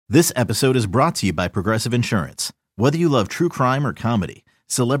This episode is brought to you by Progressive Insurance. Whether you love true crime or comedy,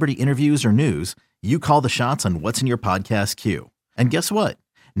 celebrity interviews or news, you call the shots on what's in your podcast queue. And guess what?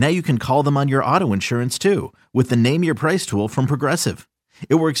 Now you can call them on your auto insurance too with the Name Your Price tool from Progressive.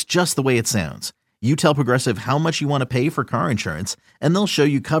 It works just the way it sounds. You tell Progressive how much you want to pay for car insurance, and they'll show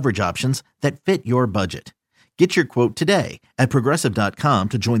you coverage options that fit your budget. Get your quote today at Progressive.com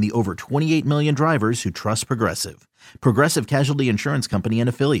to join the over 28 million drivers who trust Progressive. Progressive Casualty Insurance Company and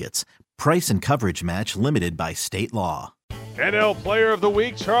Affiliates. Price and coverage match limited by state law. NL Player of the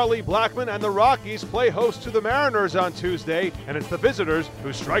Week, Charlie Blackmon and the Rockies play host to the Mariners on Tuesday, and it's the visitors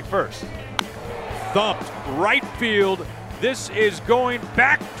who strike first. Thumped right field. This is going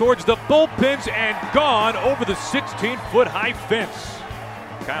back towards the bullpens and gone over the 16-foot high fence.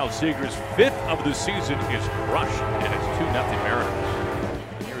 Kyle Seager's fifth of the season is crushed, and it's 2-0 Mariners.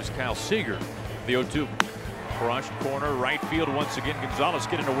 And here's Kyle Seager, the 0-2. Crushed corner, right field once again. Gonzalez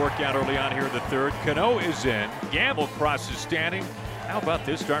getting a workout early on here in the third. Cano is in. Gamble crosses standing. How about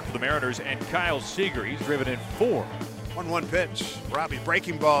this start for the Mariners and Kyle Seager? He's driven in 4. 1-1 pitch. Robbie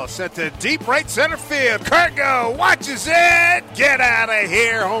breaking ball sent to deep right center field. Cargo watches it. Get out of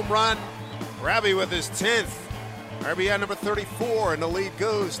here. Home run. Robbie with his 10th. RBI number 34, and the lead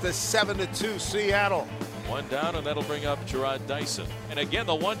goes to 7-2 Seattle. One down, and that'll bring up Gerard Dyson. And again,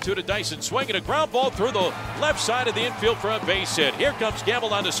 the 1-2 to Dyson, swinging a ground ball through the left side of the infield for a base hit. Here comes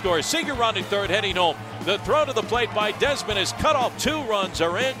Gamble on to score. Seager rounding third, heading home. The throw to the plate by Desmond is cut off. 2 runs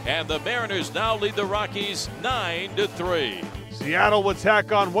are in, and the Mariners now lead the Rockies 9-3. Seattle would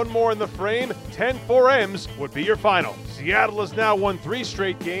tack on one more in the frame. 10-4Ms would be your final. Seattle has now won 3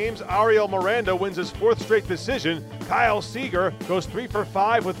 straight games. Ariel Miranda wins his 4th straight decision. Kyle Seager goes 3 for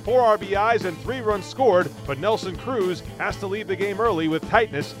 5 with 4 RBIs and 3 runs scored, but Nelson Cruz has to leave the game early with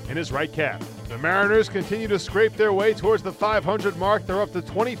tightness in his right calf. The Mariners continue to scrape their way towards the 500 mark. They're up to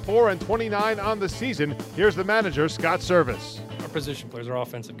 24-29 on the season. Here's the manager, Scott Service. Our position players, our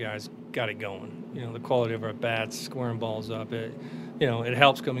offensive guys, got it going. You know, the quality of our bats, squaring balls up. It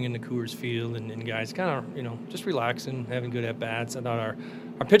helps coming into Coors Field and guys kind of, just relaxing, having good at-bats. I thought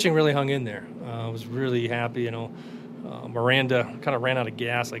our pitching really hung in there. I was really happy, Miranda kind of ran out of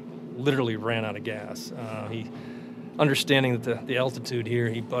gas, like literally ran out of gas. He, understanding that the altitude here,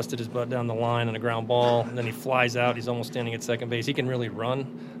 he busted his butt down the line on a ground ball, and then he flies out. He's almost standing at second base. He can really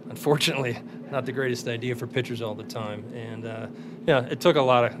run. Unfortunately, not the greatest idea for pitchers all the time. And, it took a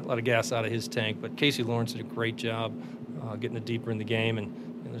lot of gas out of his tank. But Casey Lawrence did a great job getting it deeper in the game. And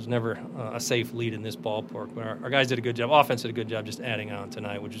there's never a safe lead in this ballpark. But our guys did a good job. Offense did a good job just adding on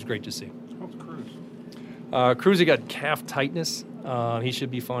tonight, which is great to see. How's Cruz? Cruz, he got calf tightness. He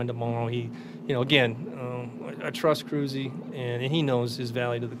should be fine tomorrow. I trust Cruzy, and he knows his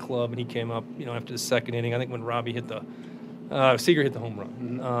value to the club, and he came up, after the second inning. I think when Robbie Seager hit the home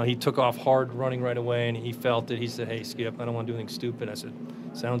run. He took off hard running right away, and he felt it. He said, "Hey, Skip, I don't want to do anything stupid." I said,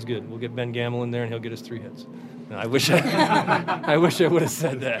 "Sounds good. We'll get Ben Gamble in there, and he'll get us 3 hits." And I wish I would have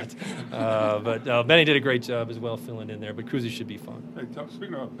said that. But Benny did a great job as well filling in there, but Cruzy should be fine. Hey,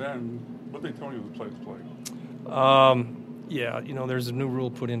 speaking of Ben, what they tell you the players play? There's a new rule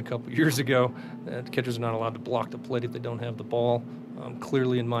put in a couple years ago that catchers are not allowed to block the plate if they don't have the ball.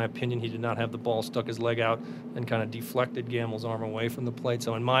 Clearly, in my opinion, he did not have the ball, stuck his leg out, and kind of deflected Gamble's arm away from the plate.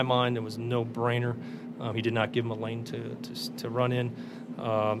 So in my mind, it was no brainer. He did not give him a lane to run in.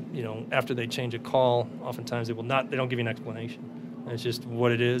 After they change a call, oftentimes they don't give you an explanation. It's just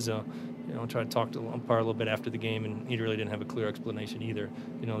what it is. I tried to talk to the umpire a little bit after the game, and he really didn't have a clear explanation either.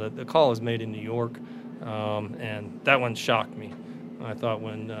 The call is made in New York. And that one shocked me. I thought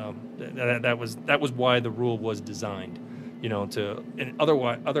when that was why the rule was designed,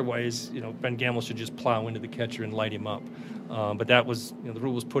 otherwise, Ben Gamble should just plow into the catcher and light him up. But that was, the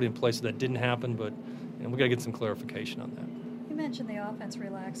rule was put in place so that didn't happen. But we got to get some clarification on that. You mentioned the offense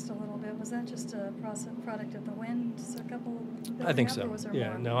relaxed a little bit. Was that just a product of the wind? Just a couple. I think so.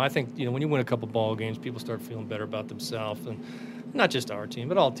 Yeah. No, I think when you win a couple ball games, people start feeling better about themselves, and not just our team,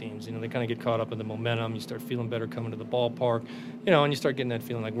 but all teams. They kind of get caught up in the momentum. You start feeling better coming to the ballpark, and you start getting that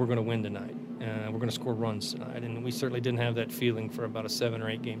feeling like we're going to win tonight, and we're going to score runs tonight. And we certainly didn't have that feeling for about a 7 or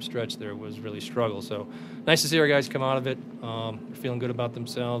 8 game stretch. There was really struggle. So nice to see our guys come out of it. They're feeling good about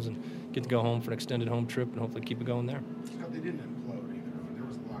themselves and get to go home for an extended home trip and hopefully keep it going there. They didn't implode either. There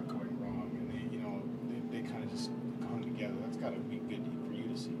was a lot going wrong, and they kind of just hung together. That's got to be good for you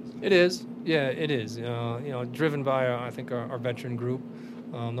to see. It is. Yeah, it is. Driven by, I think, our veteran group.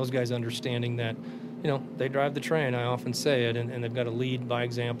 Those guys understanding that, they drive the train. I often say it, and they've got to lead by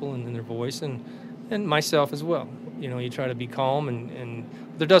example and in their voice, and myself as well. You try to be calm, and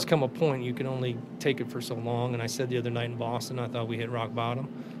there does come a point you can only take it for so long. And I said the other night in Boston, I thought we hit rock bottom.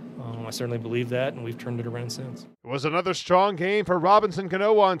 I certainly believe that, and we've turned it around since. It was another strong game for Robinson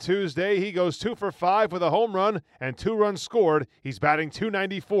Cano on Tuesday. He goes 2 for 5 with a home run and 2 runs scored. He's batting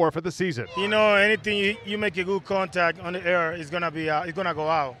 .294 for the season. You know, anything you make a good contact on the air is gonna be it's gonna go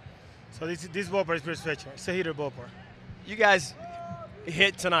out. So this ballpark is pretty special. It's a hitter ballpark. You guys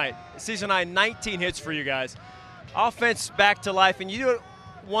hit tonight. Season high 19 hits for you guys. Offense back to life, and you do it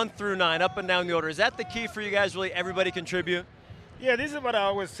 1 through 9, up and down the order. Is that the key for you guys? Really, everybody contribute? Yeah, this is what I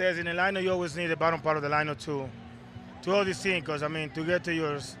always says. In the lineup, you always need the bottom part of the lineup to hold this team. Because, I mean, to get to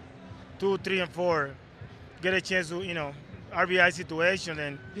yours 2, 3, and 4, get a chance to, RBI situation.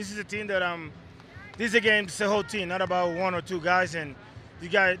 And this is a team that this is a game, it's a whole team, not about 1 or 2 guys. And the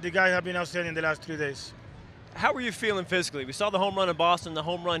guy have been outstanding the last 3 days. How are you feeling physically? We saw the home run in Boston, the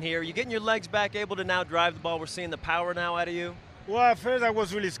home run here. You getting your legs back, able to now drive the ball? We're seeing the power now out of you. Well, at first I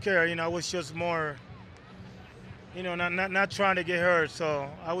was really scared. I was just more, not trying to get hurt. So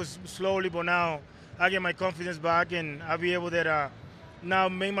I was slowly, but now I get my confidence back, and I'll be able to now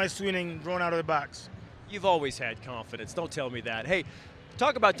make my swing and run out of the box. You've always had confidence. Don't tell me that. Hey,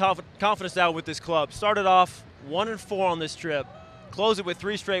 talk about confidence now with this club. Started off 1-4 on this trip. Close it with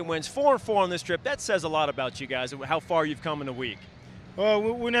 3 straight wins, 4-4 on this trip. That says a lot about you guys, how far you've come in a week. Well,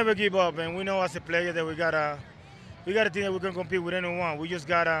 we never give up, and we know as a player that we got a team that we can compete with anyone. We just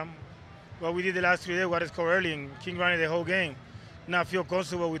got what we did the last 3 days. We got to score early and keep running the whole game. Now feel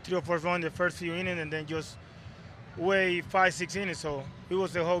comfortable with 3 or 4 runs the first few innings, and then just wait 5, 6 innings. So it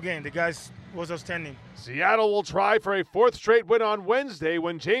was the whole game. The guys was outstanding. Seattle will try for a 4th straight win on Wednesday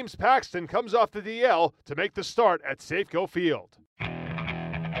when James Paxton comes off the DL to make the start at Safeco Field.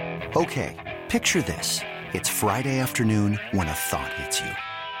 Okay, picture this. It's Friday afternoon when a thought hits you.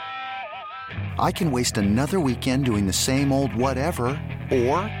 I can waste another weekend doing the same old whatever,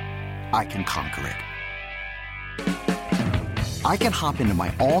 or I can conquer it. I can hop into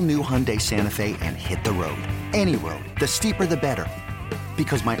my all-new Hyundai Santa Fe and hit the road. Any road. The steeper, the better.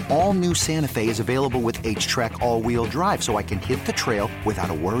 Because my all-new Santa Fe is available with H-Track all-wheel drive, so I can hit the trail without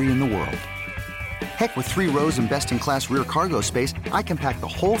a worry in the world. Heck, with 3 rows and best-in-class rear cargo space, I can pack the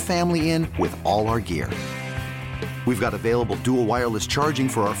whole family in with all our gear. We've got available dual wireless charging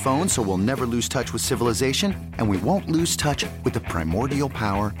for our phones, so we'll never lose touch with civilization, and we won't lose touch with the primordial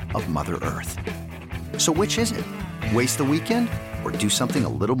power of Mother Earth. So which is it? Waste the weekend or do something a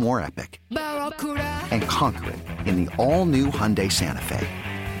little more epic? And conquer it in the all-new Hyundai Santa Fe.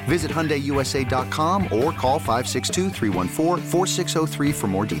 Visit HyundaiUSA.com or call 562-314-4603 for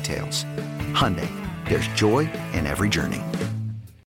more details. Hyundai, there's joy in every journey.